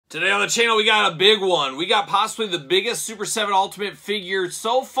Today on the channel, we got a big one. We got possibly the biggest Super 7 Ultimate figure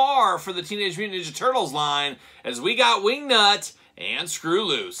so far for the Teenage Mutant Ninja Turtles line, as we got Wingnut and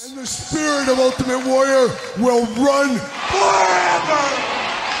Screwloose. And the spirit of Ultimate Warrior will run forever!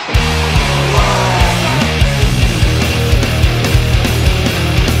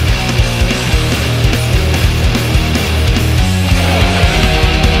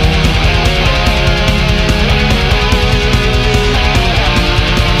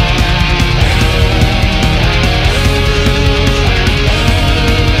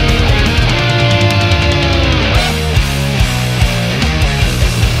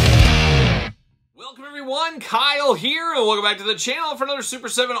 Kyle here, and welcome back to the channel for another Super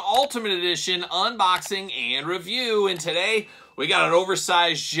 7 Ultimate Edition unboxing and review. And today, we got an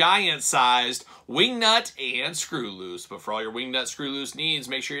oversized, giant-sized Wingnut and Screwloose. But for all your Wingnut Screwloose needs,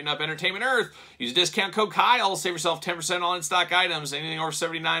 make sure you're in Up Entertainment Earth. Use discount code Kyle, save yourself 10% on in-stock items, anything over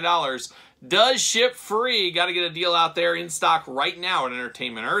 $79. Does ship free. Got to get a deal out there in stock right now at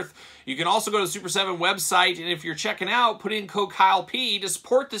Entertainment Earth. You can also go to the Super 7 website, and if you're checking out, put in code KyleP to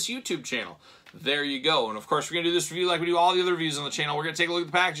support this YouTube channel. There you go. And of course, we're going to do this review like we do all the other reviews on the channel. We're going to take a look at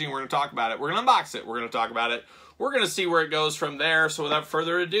the packaging. We're going to talk about it. We're going to unbox it. We're going to talk about it. We're going to see where it goes from there. So without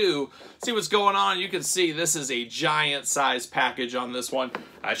further ado, see what's going on. You can see this is a giant size package on this one.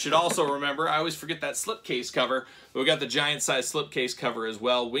 I should also remember, I always forget that slipcase cover. We got the giant size slipcase cover as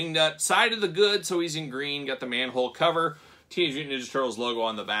well. Wingnut, side of the good, so he's in green. Got the manhole cover. Teenage Mutant Ninja Turtles logo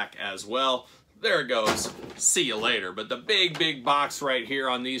on the back as well. There it goes. See you later. But the big box right here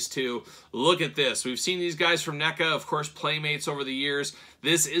on these two, look at this. We've seen these guys from NECA, of course, Playmates over the years.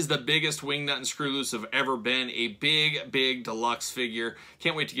 This is the biggest Wingnut and Screwloose have ever been. A big deluxe figure.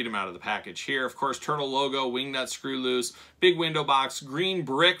 Can't wait to get him out of the package here. Of course, Turtle logo, Wingnut, Screwloose, big window box, green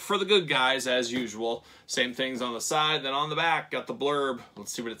brick for the good guys, as usual. Same things on the side. Then on the back, got the blurb.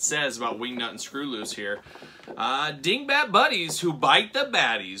 Let's see what it says about Wingnut and Screwloose here. Dingbat buddies who bite the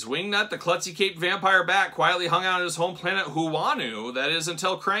baddies. Wingnut, the klutzy-caped vampire bat, quietly hung out on his home planet Huanu, that is,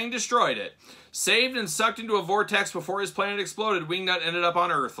 until Krang destroyed it. Saved and sucked into a vortex before his planet exploded, Wingnut ended up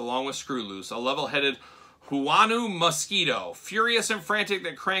on Earth, along with Screwloose, a level-headed Huanu mosquito. Furious and frantic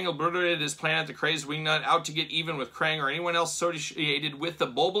that Krang obliterated his planet, the crazed Wingnut, out to get even with Krang or anyone else associated with the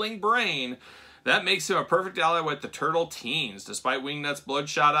bubbling brain. That makes him a perfect ally with the turtle teens. Despite Wingnut's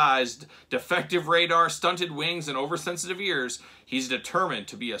bloodshot eyes, defective radar, stunted wings, and oversensitive ears, he's determined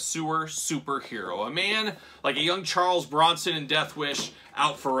to be a sewer superhero. A man like a young Charles Bronson in Death Wish,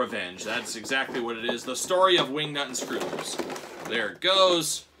 out for revenge. That's exactly what it is. The story of Wingnut and Screwloose. There it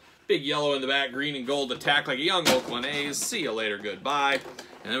goes. Big yellow in the back, green and gold attack like a young Oakland A's. See you later, goodbye.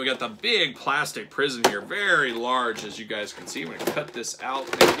 And then we got the big plastic prison here. Very large, as you guys can see. I'm going to cut this out,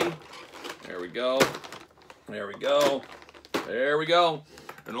 maybe. There we go. There we go. There we go.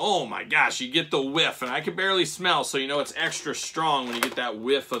 And oh my gosh, you get the whiff. And I can barely smell, so you know it's extra strong when you get that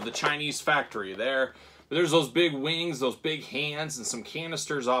whiff of the Chinese factory there. But there's those big wings, those big hands, and some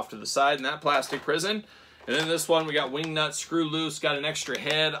canisters off to the side in that plastic prison. And then this one, we got Wingnut, Screwloose, got an extra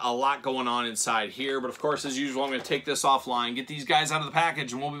head, a lot going on inside here. But of course, as usual, I'm going to take this offline, get these guys out of the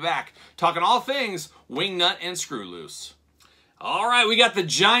package, and we'll be back talking all things Wingnut and Screwloose. All right, we got the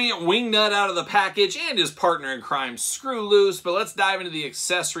giant Wingnut out of the package and his partner in crime, Screwloose. But let's dive into the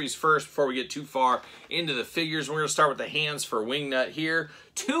accessories first before we get too far into the figures. We're going to start with the hands for Wingnut here.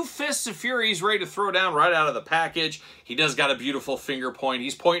 Two fists of fury he's ready to throw down right out of the package. He does got a beautiful finger point.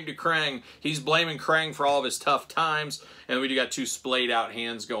 He's pointing to Krang. He's blaming Krang for all of his tough times. And we do got two splayed out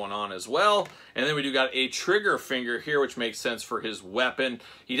hands going on as well. And then we do got a trigger finger here, which makes sense for his weapon.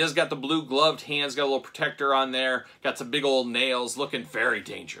 He does got the blue gloved hands, got a little protector on there. Got some big old nails, looking very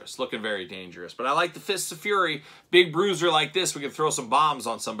dangerous. Looking very dangerous. But I like the fists of fury. Big bruiser like this, we can throw some bombs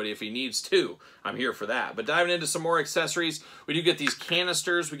on somebody if he needs to. I'm here for that. But diving into some more accessories, we do get these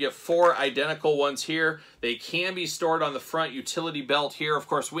canisters. We get 4 identical ones here. They can be stored on the front utility belt here. Of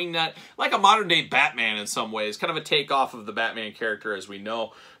course, Wingnut, like a modern-day Batman in some ways. Kind of a takeoff of the Batman character, as we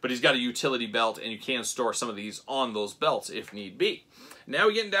know. But he's got a utility belt, and you can store some of these on those belts if need be. Now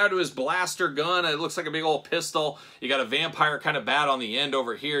we're getting down to his blaster gun. It looks like a big old pistol. You got a vampire kind of bat on the end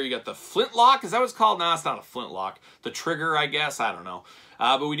over here. You got the flintlock. Is that what it's called? No, it's not a flintlock. The trigger, I guess. I don't know.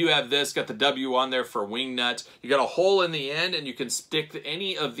 But we do have this, got the W on there for Wingnut. You got a hole in the end, and you can stick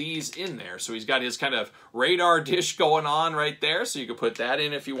any of these in there. So he's got his kind of radar dish going on right there, so you can put that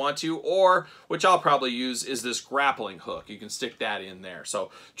in if you want to. Or, which I'll probably use, is this grappling hook. You can stick that in there.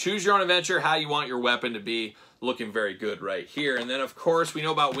 So choose your own adventure, how you want your weapon to be. Looking very good right here. And then, of course, we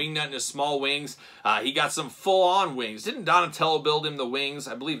know about Wingnut and his small wings. He got some full-on wings. Didn't Donatello build him the wings?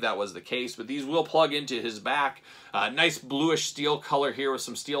 I believe that was the case, but these will plug into his back. Nice bluish steel color here here with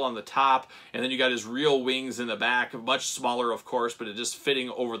some steel on the top, and then you got his real wings in the back, much smaller of course, but it just fitting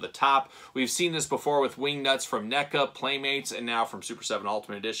over the top. We've seen this before with Wingnuts from NECA, Playmates, and now from Super 7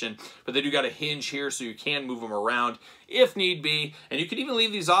 Ultimate Edition, but they do got a hinge here so you can move them around if need be, and you could even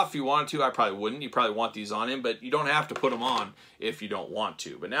leave these off if you wanted to. I probably wouldn't. You probably want these on him, but you don't have to put them on if you don't want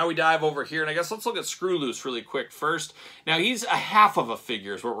to. But now we dive over here, and I guess let's look at Screwloose really quick first. Now he's a half of a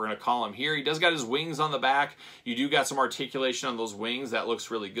figure is what we're going to call him here. He does got his wings on the back. You do got some articulation on those wings. That looks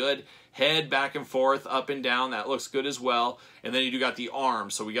really good. Head back and forth, up and down. That looks good as well. And then you do got the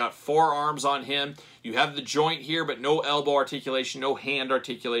arms. So we got 4 arms on him. You have the joint here, but no elbow articulation, no hand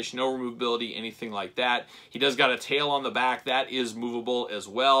articulation, no removability, anything like that. He does got a tail on the back. That is movable as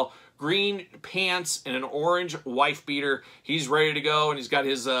well. Green pants and an orange wife beater. He's ready to go, and he's got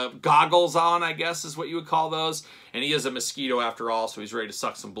his goggles on, I guess is what you would call those. And he is a mosquito after all, so he's ready to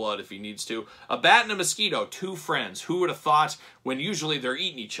suck some blood if he needs to. A bat and a mosquito, 2 friends. Who would have thought when usually they're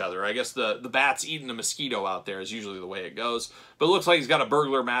eating each other? I guess the bat's eating the mosquito out there is usually the way it goes. But it looks like he's got a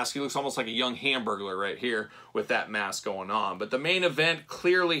burglar mask. He looks almost like a young Hamburglar right here with that mask going on. But the main event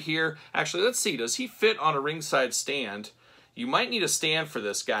clearly here, actually, let's see, does he fit on a ringside stand? You might need a stand for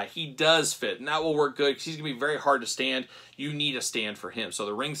this guy. He does fit, and that will work good because he's going to be very hard to stand. You need a stand for him. So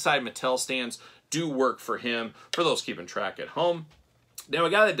the ringside Mattel stands do work for him, for those keeping track at home. Now, a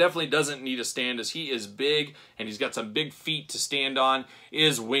guy that definitely doesn't need a stand, as he is big and he's got some big feet to stand on,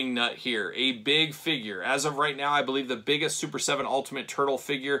 is Wingnut here. A big figure. As of right now, I believe the biggest Super 7 Ultimate Turtle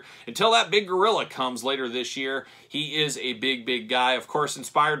figure. Until that big gorilla comes later this year, he is a big, big guy. Of course,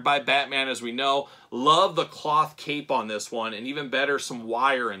 inspired by Batman, as we know. Love the cloth cape on this one, and even better, some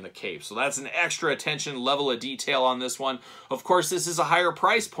wire in the cape. So that's an extra attention level of detail on this one. Of course, this is a higher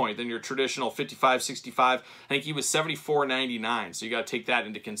price point than your traditional $55, $65. I think he was $74.99, so you got to take that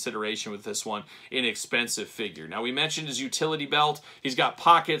into consideration with this one. Inexpensive figure. Now, we mentioned his utility belt. He's got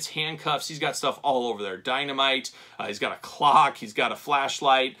pockets, handcuffs. He's got stuff all over there. Dynamite. He's got a clock. He's got a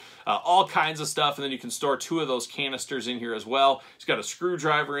flashlight. All kinds of stuff, and then you can store 2 of those canisters in here as well. He's got a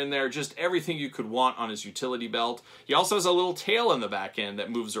screwdriver in there. Just everything you could want on his utility belt. He also has a little tail in the back end that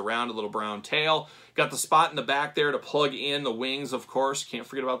moves around, a little brown tail. Got the spot in the back there to plug in the wings, of course. Can't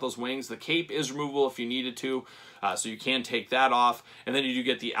forget about those wings. The cape is removable if you needed to, so you can take that off. And then you do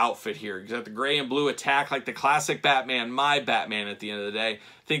get the outfit here. You got the gray and blue attack like the classic Batman, my Batman at the end of the day.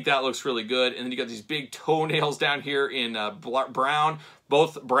 I think that looks really good. And then you got these big toenails down here in brown.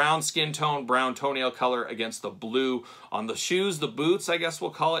 Both brown skin tone, brown toenail color against the blue on the shoes, the boots, I guess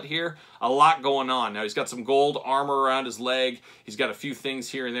we'll call it here. A lot going on. Now, he's got some gold armor around his leg. He's got a few things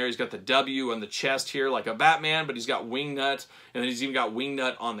here and there. He's got the W on the chest here like a Batman, but he's got Wingnut, and then he's even got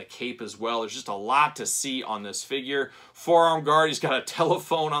Wingnut on the cape as well. There's just a lot to see on this figure. Forearm guard, he's got a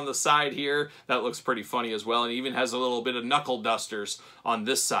telephone on the side here. That looks pretty funny as well, and he even has a little bit of knuckle dusters on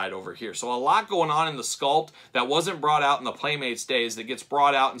this side over here. So a lot going on in the sculpt that wasn't brought out in the Playmates days that gets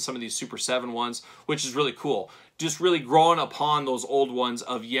brought out in some of these Super 7 ones, which is really cool. Just really growing upon those old ones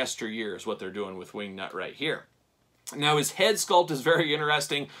of yesteryear is what they're doing with Wingnut right here. Now, his head sculpt is very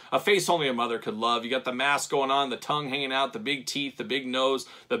interesting. A face only a mother could love. You got the mask going on, the tongue hanging out, the big teeth, the big nose,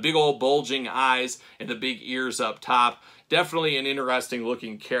 the big old bulging eyes, and the big ears up top. Definitely an interesting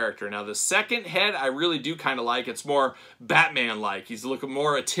looking character. Now, the second head I really do kind of like. It's more Batman-like. He's looking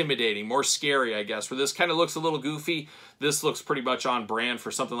more intimidating, more scary, I guess. Where this kind of looks a little goofy, this looks pretty much on brand for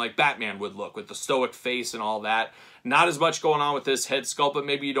something like Batman would look, with the stoic face and all that. Not as much going on with this head sculpt, but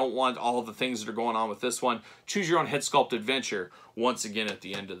maybe you don't want all of the things that are going on with this one. Choose your own head sculpt adventure once again at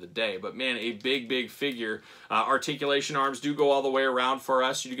the end of the day. But man, a big, big figure. Articulation arms do go all the way around for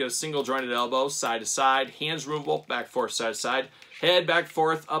us. You do get a single jointed elbow, side to side. Hands removable, back, forth, side to side. Head back,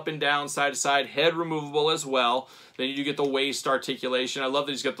 forth, up and down, side to side. Head removable as well. Then you do get the waist articulation. I love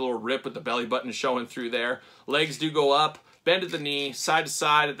that he's got the little rip with the belly button showing through there. Legs do go up. Bend at the knee, side to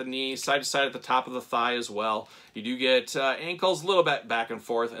side at the knee, side to side at the top of the thigh as well. You do get ankles a little bit back and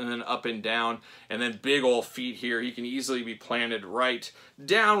forth, and then up and down, and then big old feet here. He can easily be planted right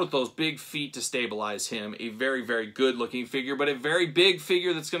down with those big feet to stabilize him. A very, very good looking figure, but a very big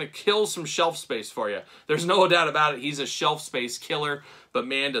figure that's going to kill some shelf space for you. There's no doubt about it. He's a shelf space killer, but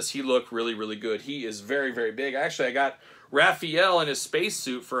man, does he look really, really good. He is very, very big. Actually, I got Raphael in his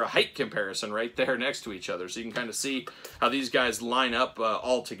spacesuit for a height comparison right there next to each other. So you can kind of see how these guys line up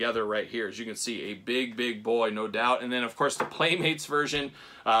all together right here. As you can see, a big, big boy, no doubt. And then, of course, the Playmates version,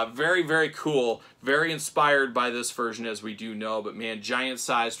 Very, very cool. Very inspired by this version, as we do know. But man, giant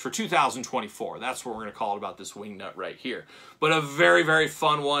sized for 2024. That's what we're going to call it about this Wingnut right here. But a very, very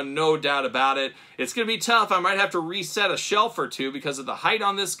fun one, no doubt about it. It's going to be tough. I might have to reset a shelf or two because of the height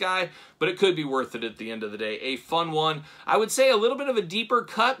on this guy, but it could be worth it at the end of the day. A fun one. I would say a little bit of a deeper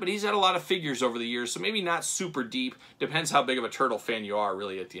cut, but he's had a lot of figures over the years, so maybe not super deep. Depends how big of a turtle fan you are,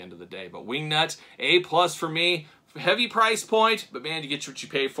 really, at the end of the day. But Wingnut, A+ for me. Heavy price point, but man, you get what you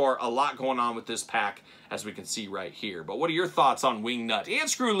pay for. A lot going on with this pack, as we can see right here. But what are your thoughts on Wingnut and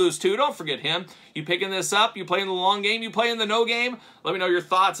Screwloose too? Don't forget him. You picking this up? You playing the long game? You playing the no game? Let me know your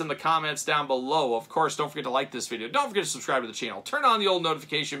thoughts in the comments down below. Of course, don't forget to like this video. Don't forget to subscribe to the channel. Turn on the old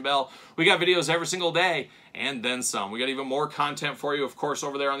notification bell. We got videos every single day and then some. We got even more content for you, of course,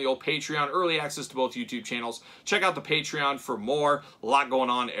 over there on the old Patreon. Early access to both YouTube channels. Check out the Patreon for more. A lot going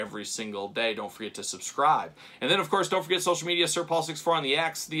on every single day. Don't forget to subscribe. And then, of course, don't forget social media, SirPaul64 on the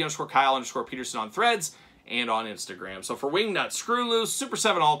X, _Kyle_Peterson on Threads, and on Instagram. So for Wingnut, Screwloose, Super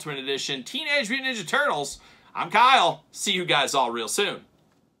 7 Ultimate Edition, Teenage Mutant Ninja Turtles, I'm Kyle. See you guys all real soon.